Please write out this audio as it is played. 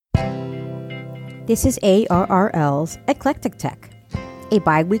This is ARRL's Eclectic Tech, a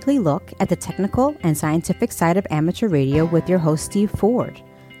bi-weekly look at the technical and scientific side of amateur radio with your host Steve Ford,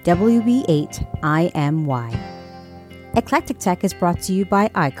 WB8IMY. Eclectic Tech is brought to you by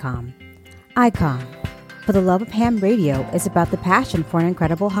ICOM. ICOM, for the love of ham radio, is about the passion for an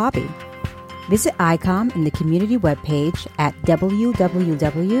incredible hobby. Visit ICOM in the community webpage at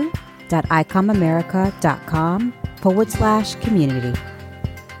www.icomamerica.com/community.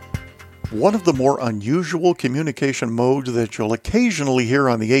 One of the more unusual communication modes that you'll occasionally hear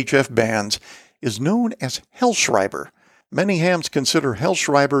on the HF bands is known as Hellschreiber. Many hams consider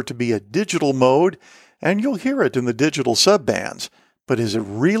Hellschreiber to be a digital mode, and you'll hear it in the digital subbands. But is it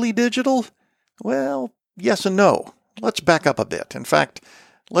really digital? Well, yes and no. Let's back up a bit. In fact,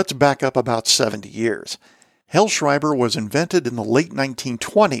 let's back up about 70 years. Hellschreiber was invented in the late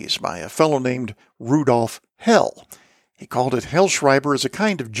 1920s by a fellow named Rudolf Hell. He called it Hellschreiber as a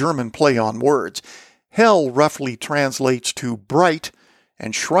kind of German play on words. Hell roughly translates to bright,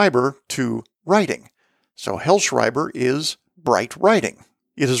 and Schreiber to writing. So Hellschreiber is bright writing.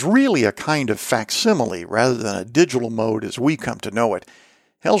 It is really a kind of facsimile rather than a digital mode as we come to know it.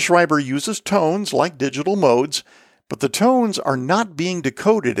 Hellschreiber uses tones like digital modes, but the tones are not being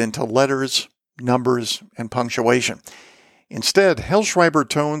decoded into letters, numbers, and punctuation. Instead, Hellschreiber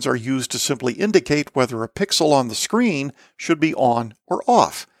tones are used to simply indicate whether a pixel on the screen should be on or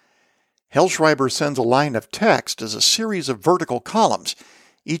off. Hellschreiber sends a line of text as a series of vertical columns.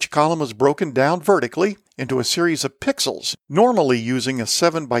 Each column is broken down vertically into a series of pixels, normally using a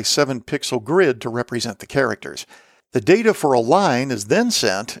 7 by 7 pixel grid to represent the characters. The data for a line is then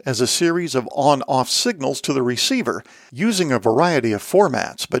sent as a series of on-off signals to the receiver, using a variety of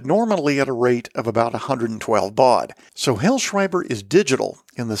formats, but normally at a rate of about 112 baud. So Hellschreiber is digital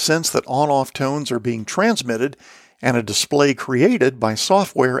in the sense that on-off tones are being transmitted and a display created by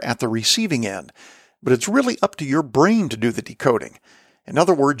software at the receiving end. But it's really up to your brain to do the decoding. In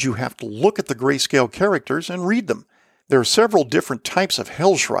other words, you have to look at the grayscale characters and read them. There are several different types of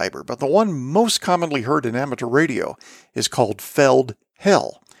Hellschreiber, but the one most commonly heard in amateur radio is called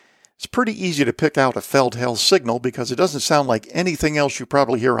Feld-Hell. It's pretty easy to pick out a Feld-Hell signal because it doesn't sound like anything else you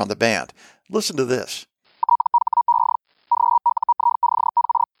probably hear on the band. Listen to this.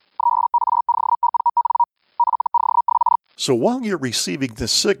 So while you're receiving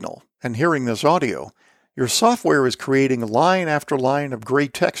this signal and hearing this audio, your software is creating line after line of gray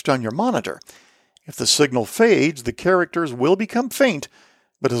text on your monitor. If the signal fades, the characters will become faint,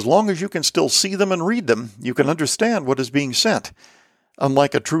 but as long as you can still see them and read them, you can understand what is being sent.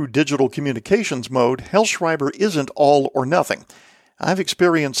 Unlike a true digital communications mode, Hellschreiber isn't all or nothing. I've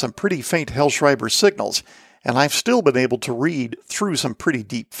experienced some pretty faint Hellschreiber signals, and I've still been able to read through some pretty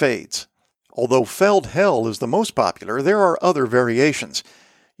deep fades. Although Feld-Hell is the most popular, there are other variations.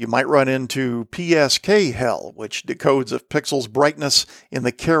 You might run into PSK-Hell, which decodes a pixel's brightness in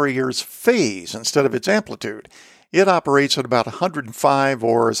the carrier's phase instead of its amplitude. It operates at about 105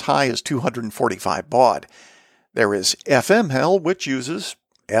 or as high as 245 baud. There is FM-Hell, which uses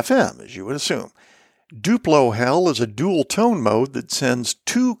FM, as you would assume. Duplo-Hell is a dual tone mode that sends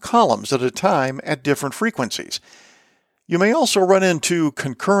 2 columns at a time at different frequencies. You may also run into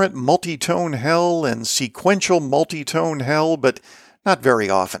concurrent multitone Hell and sequential multitone Hell, but not very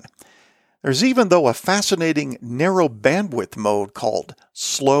often. There's even, though, a fascinating narrow bandwidth mode called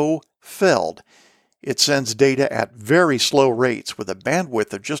Slow Feld. It sends data at very slow rates with a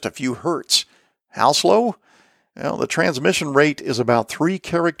bandwidth of just a few hertz. How slow? Well, the transmission rate is about 3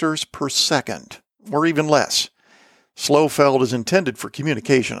 characters per second, or even less. Slow Feld is intended for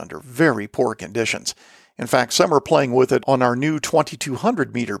communication under very poor conditions. In fact, some are playing with it on our new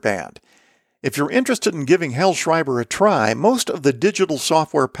 2200 meter band. If you're interested in giving Hellschreiber a try, most of the digital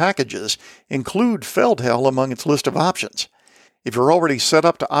software packages include Feld-Hell among its list of options. If you're already set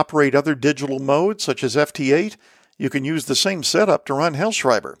up to operate other digital modes, such as FT8, you can use the same setup to run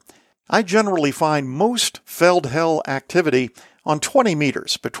Hellschreiber. I generally find most Feld-Hell activity on 20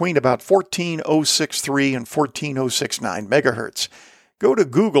 meters, between about 14063 and 14069 megahertz. Go to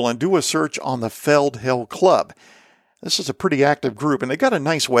Google and do a search on the Feld-Hell Club. This is a pretty active group, and they got a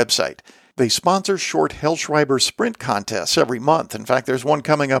nice website. They sponsor short Hellschreiber sprint contests every month. In fact, there's one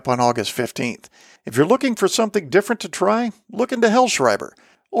coming up on August 15th. If you're looking for something different to try, look into Hellschreiber.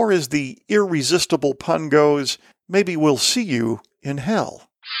 Or as the irresistible pun goes, maybe we'll see you in hell.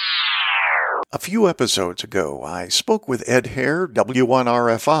 A few episodes ago, I spoke with Ed Hare,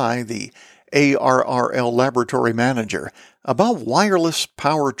 W1RFI, the ARRL laboratory manager, about wireless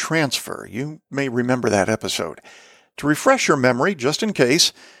power transfer. You may remember that episode. To refresh your memory, just in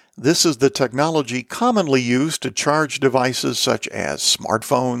case, this is the technology commonly used to charge devices such as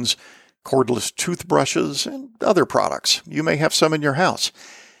smartphones, cordless toothbrushes, and other products. You may have some in your house.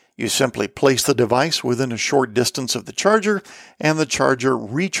 You simply place the device within a short distance of the charger, and the charger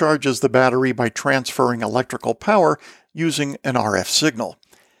recharges the battery by transferring electrical power using an RF signal.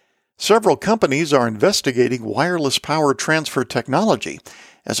 Several companies are investigating wireless power transfer technology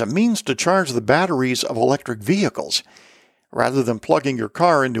as a means to charge the batteries of electric vehicles. Rather than plugging your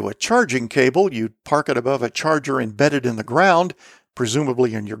car into a charging cable, you'd park it above a charger embedded in the ground,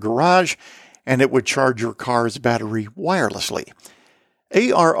 presumably in your garage, and it would charge your car's battery wirelessly.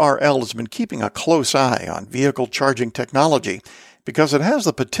 ARRL has been keeping a close eye on vehicle charging technology because it has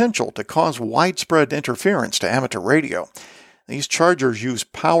the potential to cause widespread interference to amateur radio. These chargers use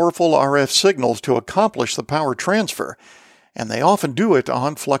powerful RF signals to accomplish the power transfer, and they often do it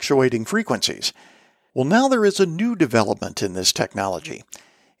on fluctuating frequencies. Well, now there is a new development in this technology.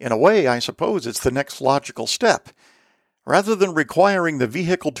 In a way, I suppose it's the next logical step. Rather than requiring the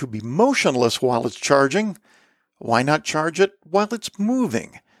vehicle to be motionless while it's charging, why not charge it while it's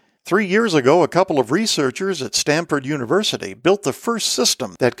moving? 3 years ago, a couple of researchers at Stanford University built the first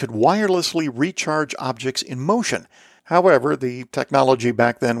system that could wirelessly recharge objects in motion. However, the technology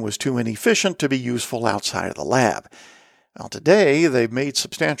back then was too inefficient to be useful outside of the lab. Well, today, they've made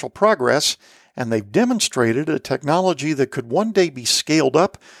substantial progress, and they've demonstrated a technology that could one day be scaled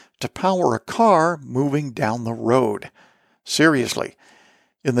up to power a car moving down the road. Seriously.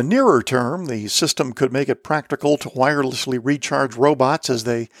 In the nearer term, the system could make it practical to wirelessly recharge robots as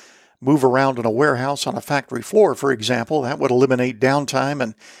they move around in a warehouse on a factory floor, for example. That would eliminate downtime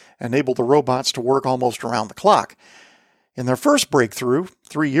and enable the robots to work almost around the clock. In their first breakthrough,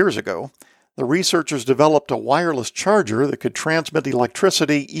 3 years ago, the researchers developed a wireless charger that could transmit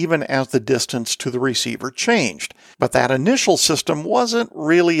electricity even as the distance to the receiver changed. But that initial system wasn't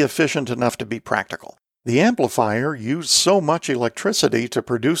really efficient enough to be practical. The amplifier used so much electricity to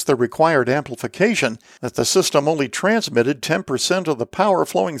produce the required amplification that the system only transmitted 10% of the power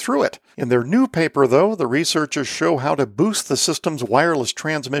flowing through it. In their new paper, though, the researchers show how to boost the system's wireless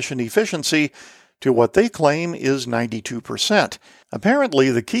transmission efficiency to what they claim is 92%.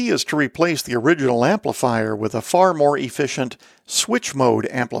 Apparently, the key is to replace the original amplifier with a far more efficient switch-mode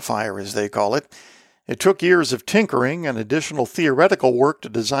amplifier, as they call it. It took years of tinkering and additional theoretical work to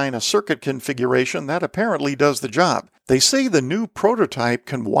design a circuit configuration that apparently does the job. They say the new prototype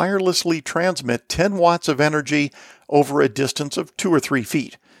can wirelessly transmit 10 watts of energy over a distance of 2 or 3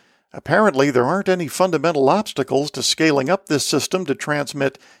 feet. Apparently, there aren't any fundamental obstacles to scaling up this system to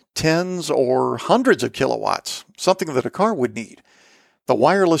transmit tens or hundreds of kilowatts, something that a car would need. The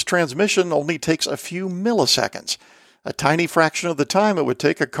wireless transmission only takes a few milliseconds, a tiny fraction of the time it would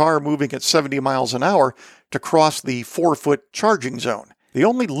take a car moving at 70 miles an hour to cross the 4-foot charging zone. The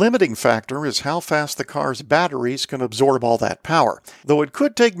only limiting factor is how fast the car's batteries can absorb all that power, though it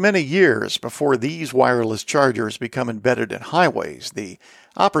could take many years before these wireless chargers become embedded in highways. The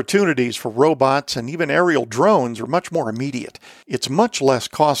opportunities for robots and even aerial drones are much more immediate. It's much less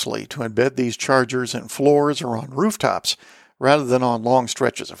costly to embed these chargers in floors or on rooftops rather than on long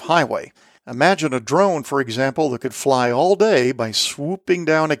stretches of highway. Imagine a drone, for example, that could fly all day by swooping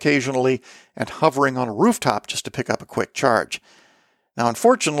down occasionally and hovering on a rooftop just to pick up a quick charge. Now,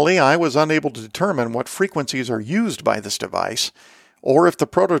 unfortunately, I was unable to determine what frequencies are used by this device, or if the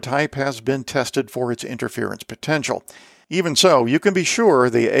prototype has been tested for its interference potential. Even so, you can be sure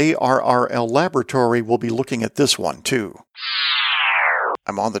the ARRL laboratory will be looking at this one, too.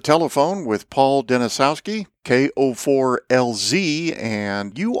 I'm on the telephone with Paul Denisowski, KO4LZ,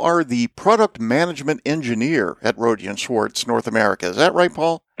 and you are the Product Management Engineer at Rohde & Schwarz North America. Is that right,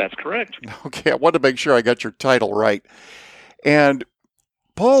 Paul? That's correct. Okay, I wanted to make sure I got your title right. And,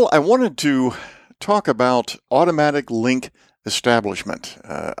 Paul, I wanted to talk about Automatic Link Establishment,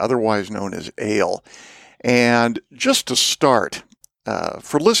 otherwise known as AIL. And just to start,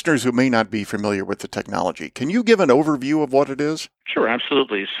 for listeners who may not be familiar with the technology, can you give an overview of what it is? Sure,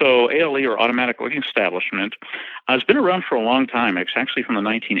 absolutely. So ALE, or Automatic Link Establishment, has been around for a long time. It's actually from the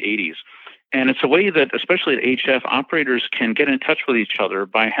 1980s. And it's a way that, especially at HF, operators can get in touch with each other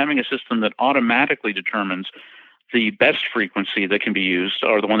by having a system that automatically determines the best frequency that can be used,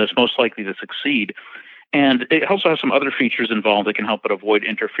 or the one that's most likely to succeed. And it also has some other features involved that can help it avoid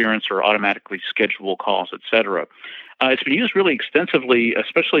interference or automatically schedule calls, etc. It's been used really extensively,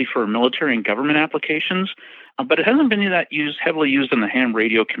 especially for military and government applications, but it hasn't been heavily used in the ham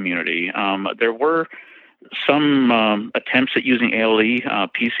radio community. There were some attempts at using ALE.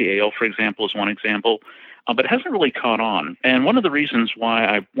 PCAL, for example, is one example, but it hasn't really caught on. And one of the reasons why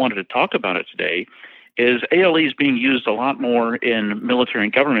I wanted to talk about it today is ALE is being used a lot more in military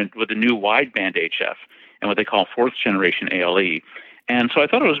and government with the new wideband HF and what they call fourth generation ALE. And so I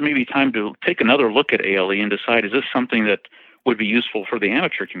thought it was maybe time to take another look at ALE and decide, is this something that would be useful for the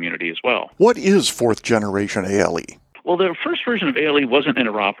amateur community as well? What is fourth generation ALE? Well, the first version of ALE wasn't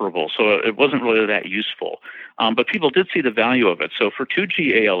interoperable, so it wasn't really that useful. But people did see the value of it. So for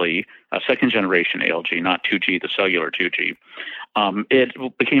 2G ALE, second generation ALG, not 2G, the cellular 2G,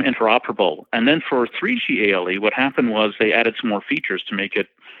 it became interoperable. And then for 3G ALE, what happened was they added some more features to make it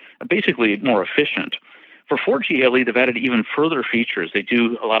basically more efficient. For 4G ALE, they've added even further features. They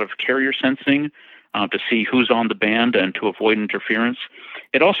do a lot of carrier sensing to see who's on the band and to avoid interference.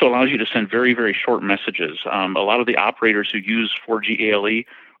 It also allows you to send very, very short messages. A lot of the operators who use 4G ALE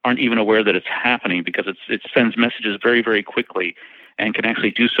aren't even aware that it's happening because it sends messages very, very quickly and can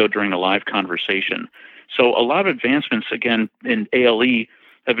actually do so during a live conversation. So a lot of advancements, again, in ALE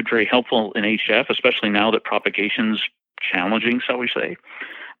have been very helpful in HF, especially now that propagation's challenging, shall we say.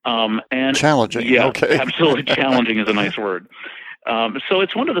 And challenging, yeah, okay. Absolutely challenging is a nice word. So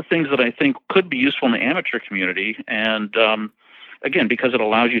it's one of the things that I think could be useful in the amateur community. And again, because it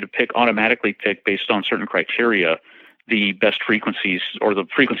allows you to automatically pick based on certain criteria, the best frequencies or the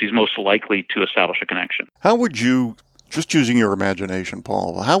frequencies most likely to establish a connection. How would you, just using your imagination,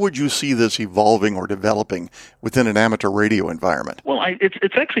 Paul, how would you see this evolving or developing within an amateur radio environment? Well,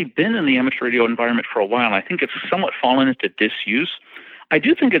 it's actually been in the amateur radio environment for a while. I think it's somewhat fallen into disuse. I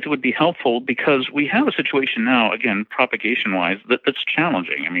do think it would be helpful because we have a situation now, again, propagation-wise, that's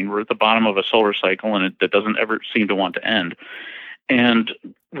challenging. I mean, we're at the bottom of a solar cycle, and it doesn't ever seem to want to end. And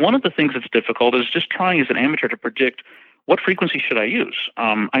one of the things that's difficult is just trying as an amateur to predict what frequency should I use.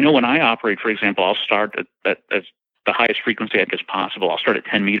 I know when I operate, for example, I'll start at the highest frequency I guess possible. I'll start at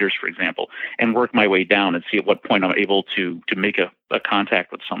 10 meters, for example, and work my way down and see at what point I'm able to make a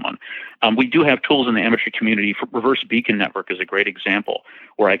contact with someone. We do have tools in the amateur community. Reverse beacon network is a great example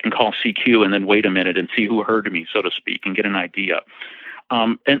where I can call CQ and then wait a minute and see who heard me, so to speak, and get an idea.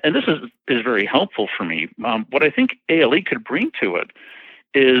 And this is very helpful for me. What I think ALE could bring to it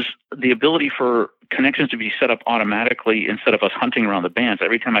is the ability for connections to be set up automatically instead of us hunting around the bands.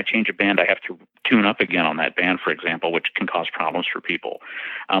 Every time I change a band, I have to tune up again on that band, for example, which can cause problems for people.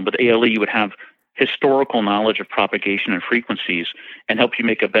 But ALE, you would have historical knowledge of propagation and frequencies and help you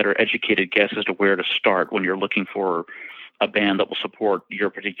make a better educated guess as to where to start when you're looking for a band that will support your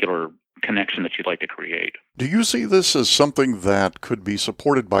particular connection that you'd like to create. Do you see this as something that could be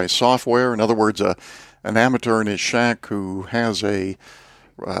supported by software? In other words, an amateur in his shack who has a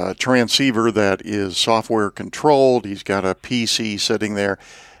transceiver that is software controlled, he's got a PC sitting there.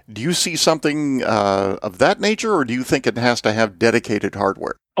 Do you see something of that nature, or do you think it has to have dedicated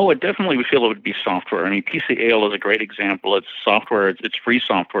hardware? Oh, it definitely would feel it would be software. I mean, PCAL is a great example. It's software. It's free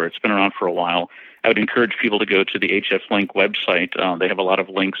software. It's been around for a while. I would encourage people to go to the HF Link website. They have a lot of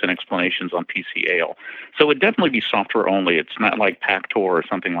links and explanations on PCAL. So it would definitely be software only. It's not like PACTOR or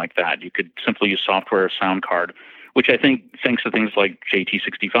something like that. You could simply use software or sound card, which I think, thanks to things like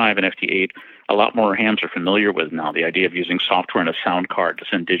JT65 and FT8, a lot more hams are familiar with now, the idea of using software and a sound card to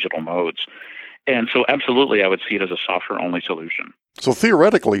send digital modes. And so absolutely, I would see it as a software-only solution. So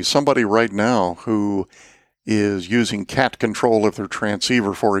theoretically, somebody right now who is using CAT control of their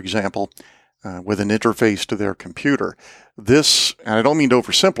transceiver, for example, with an interface to their computer, this, and I don't mean to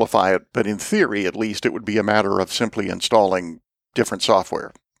oversimplify it, but in theory, at least, it would be a matter of simply installing different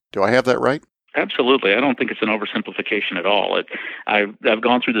software. Do I have that right? Absolutely. I don't think it's an oversimplification at all. I've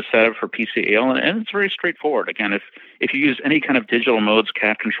gone through the setup for PCAL, and it's very straightforward. Again, if you use any kind of digital modes,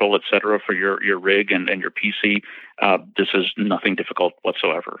 CAT control, et cetera, for your rig and your PC, this is nothing difficult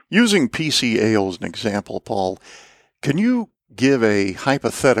whatsoever. Using PCAL as an example, Paul, can you give a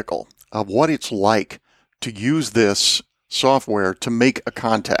hypothetical of what it's like to use this software to make a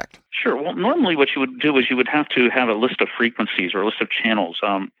contact? Sure. Well, normally what you would do is you would have to have a list of frequencies or a list of channels.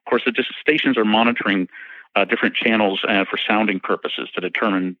 Of course, the stations are monitoring different channels for sounding purposes to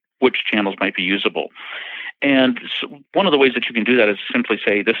determine which channels might be usable. And so one of the ways that you can do that is simply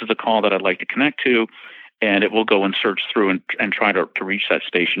say, this is a call that I'd like to connect to, and it will go and search through and try to reach that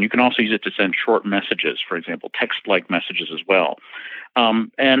station. You can also use it to send short messages, for example, text-like messages as well.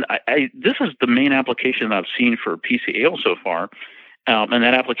 And this is the main application that I've seen for PCAL so far. And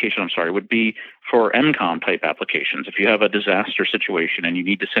that application, would be for MCOM type applications. If you have a disaster situation and you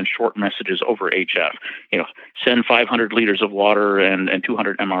need to send short messages over HF, send 500 liters of water and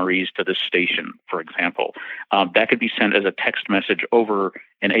 200 MREs to this station, for example. That could be sent as a text message over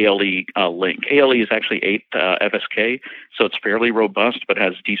an ALE link. ALE is actually 8 FSK, so it's fairly robust but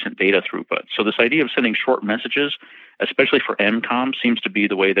has decent data throughput. So this idea of sending short messages, especially for MCOM, seems to be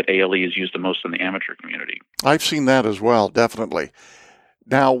the way that ALE is used the most in the amateur community. I've seen that as well, definitely.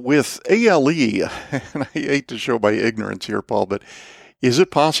 Now, with ALE, and I hate to show my ignorance here, Paul, but Is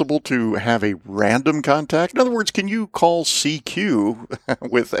it possible to have a random contact? In other words, can you call CQ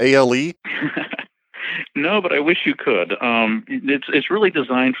with ALE? No, but I wish you could. It's really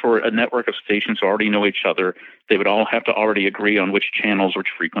designed for a network of stations who already know each other. They would all have to already agree on which channels, which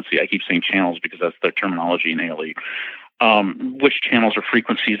frequency. I keep saying channels because that's their terminology in ALE. Which channels or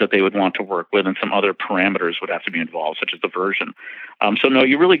frequencies that they would want to work with, and some other parameters would have to be involved, such as the version. So no,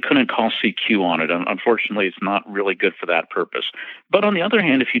 you really couldn't call CQ on it. Unfortunately, it's not really good for that purpose. But on the other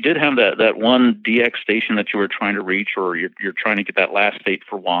hand, if you did have that one DX station that you were trying to reach, or you're trying to get that last state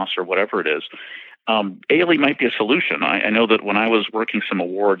for WAS or whatever it is, ALE might be a solution. I know that when I was working some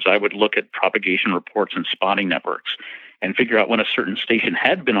awards, I would look at propagation reports and spotting networks and figure out when a certain station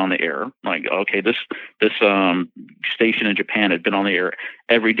had been on the air. Like, okay, this station in Japan had been on the air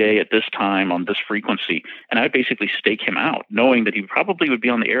every day at this time on this frequency, and I would basically stake him out, knowing that he probably would be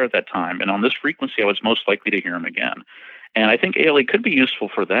on the air at that time, and on this frequency, I was most likely to hear him again. And I think ALE could be useful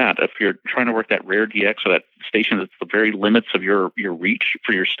for that if you're trying to work that rare DX or that station that's the very limits of your reach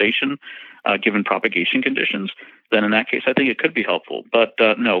for your station, given propagation conditions. Then in that case, I think it could be helpful. But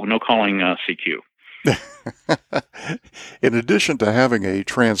no calling CQ. In addition to having a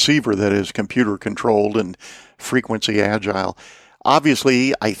transceiver that is computer controlled and frequency agile,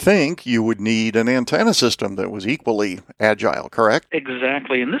 obviously, I think you would need an antenna system that was equally agile, correct?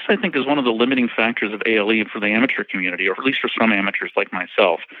 Exactly. And this, I think, is one of the limiting factors of ALE for the amateur community, or at least for some amateurs like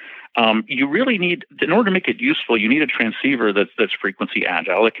myself. You really need, in order to make it useful, you need a transceiver that's frequency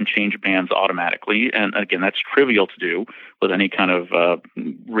agile. It can change bands automatically. And again, that's trivial to do with any kind of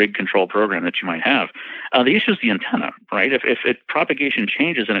rig control program that you might have. The issue is the antenna, right? If propagation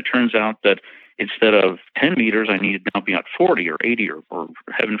changes and it turns out that instead of 10 meters, I need to now be at 40 or 80 or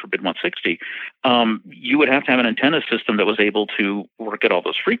heaven forbid 160, you would have to have an antenna system that was able to work at all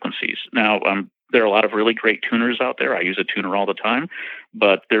those frequencies. Now, there are a lot of really great tuners out there. I use a tuner all the time,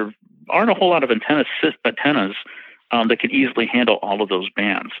 but there aren't a whole lot of antennas that can easily handle all of those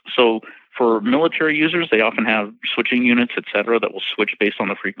bands. So for military users, they often have switching units, et cetera, that will switch based on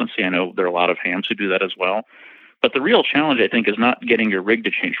the frequency. I know there are a lot of hams who do that as well. But the real challenge, I think, is not getting your rig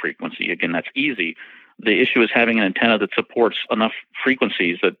to change frequency. Again, that's easy. The issue is having an antenna that supports enough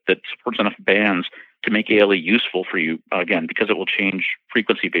frequencies, that supports enough bands to make ALE useful for you, again, because it will change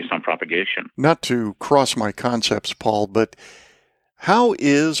frequency based on propagation. Not to cross my concepts, Paul, but how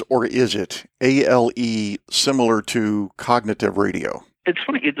is or is it ALE similar to cognitive radio? It's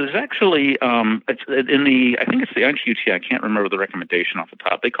funny. There's actually, it's in the, I think it's the IQT, I can't remember the recommendation off the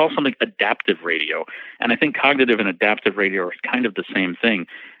top. They call something adaptive radio. And I think cognitive and adaptive radio are kind of the same thing.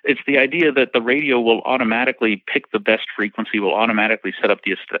 It's the idea that the radio will automatically pick the best frequency, will automatically set up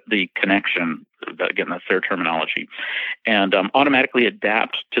the connection. Again, that's their terminology, and automatically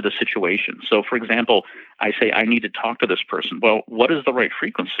adapt to the situation. So, for example, I say, I need to talk to this person. Well, what is the right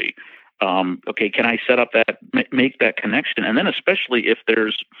frequency? Okay, can I set up that, make that connection? And then especially if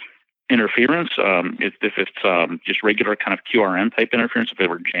there's interference, if it's just regular kind of QRM type interference, if they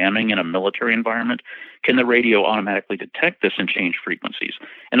were jamming in a military environment, can the radio automatically detect this and change frequencies?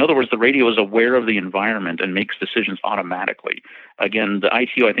 In other words, the radio is aware of the environment and makes decisions automatically. Again, the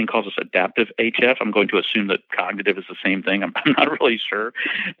ITU, I think, calls this adaptive HF. I'm going to assume that cognitive is the same thing. I'm not really sure.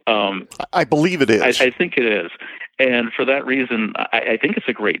 I believe it is. I think it is. And for that reason, I think it's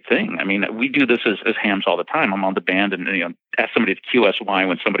a great thing. I mean, we do this as hams all the time. I'm on the band and ask somebody to QSY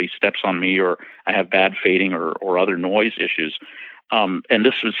when somebody steps on me, or I have bad fading or other noise issues. And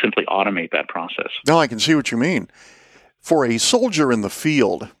this would simply automate that process. No, I can see what you mean. For a soldier in the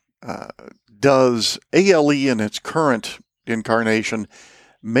field, does ALE in its current incarnation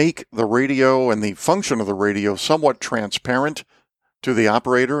make the radio and the function of the radio somewhat transparent to the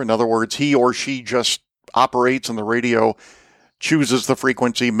operator? In other words, he or she just operates and the radio chooses the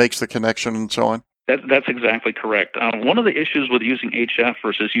frequency, makes the connection, and so on? That's exactly correct. One of the issues with using HF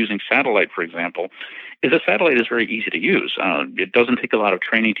versus using satellite, for example, is a satellite is very easy to use. It doesn't take a lot of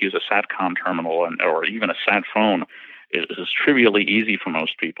training to use a SATCOM terminal or even a SAT phone. Is trivially easy for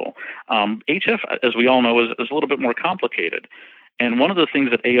most people. HF, as we all know, is a little bit more complicated. And one of the things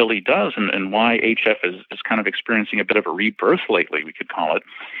that ALE does, and why HF is kind of experiencing a bit of a rebirth lately, we could call it,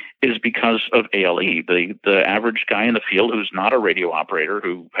 is because of ALE. The average guy in the field who's not a radio operator,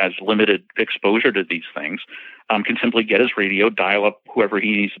 who has limited exposure to these things, can simply get his radio, dial up whoever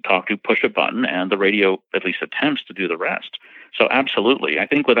he needs to talk to, push a button, and the radio at least attempts to do the rest. So absolutely. I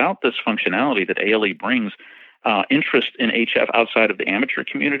think without this functionality that ALE brings, interest in HF outside of the amateur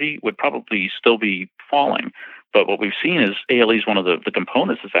community would probably still be falling. But what we've seen is ALE is one of the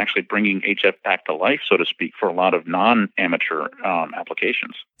components that's actually bringing HF back to life, so to speak, for a lot of non-amateur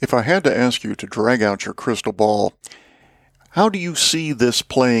applications. If I had to ask you to drag out your crystal ball, How do you see this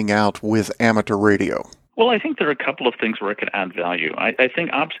playing out with amateur radio? Well, I think there are a couple of things where it could add value. I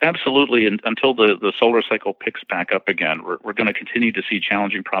think absolutely until the solar cycle picks back up again, we're going to continue to see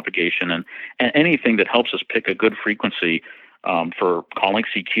challenging propagation, and anything that helps us pick a good frequency for calling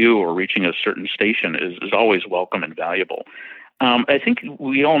CQ or reaching a certain station is always welcome and valuable. I think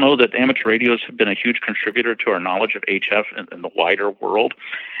we all know that amateur radios have been a huge contributor to our knowledge of HF in the wider world.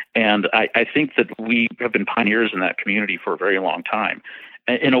 And I think that we have been pioneers in that community for a very long time.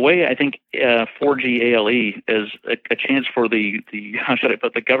 In a way, I think 4G ALE is a chance for the how should I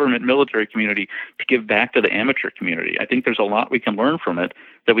put, the government military community to give back to the amateur community. I think there's a lot we can learn from it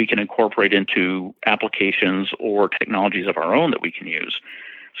that we can incorporate into applications or technologies of our own that we can use.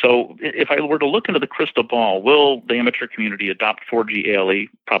 So if I were to look into the crystal ball, will the amateur community adopt 4G ALE?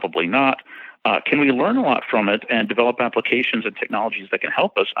 Probably not. Can we learn a lot from it and develop applications and technologies that can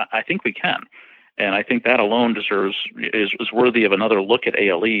help us? I think we can. And I think that alone is worthy of another look at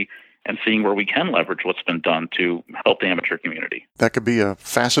ALE and seeing where we can leverage what's been done to help the amateur community. That could be a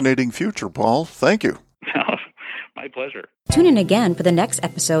fascinating future, Paul. Thank you. My pleasure. Tune in again for the next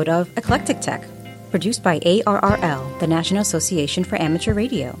episode of Eclectic Tech, produced by ARRL, the National Association for Amateur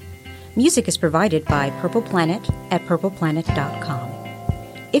Radio. Music is provided by Purple Planet at purpleplanet.com.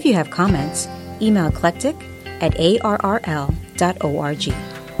 If you have comments, email eclectic@arrl.org.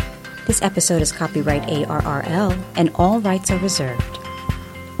 This episode is copyright ARRL, and all rights are reserved.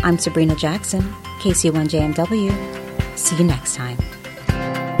 I'm Sabrina Jackson, KC1JMW. See you next time.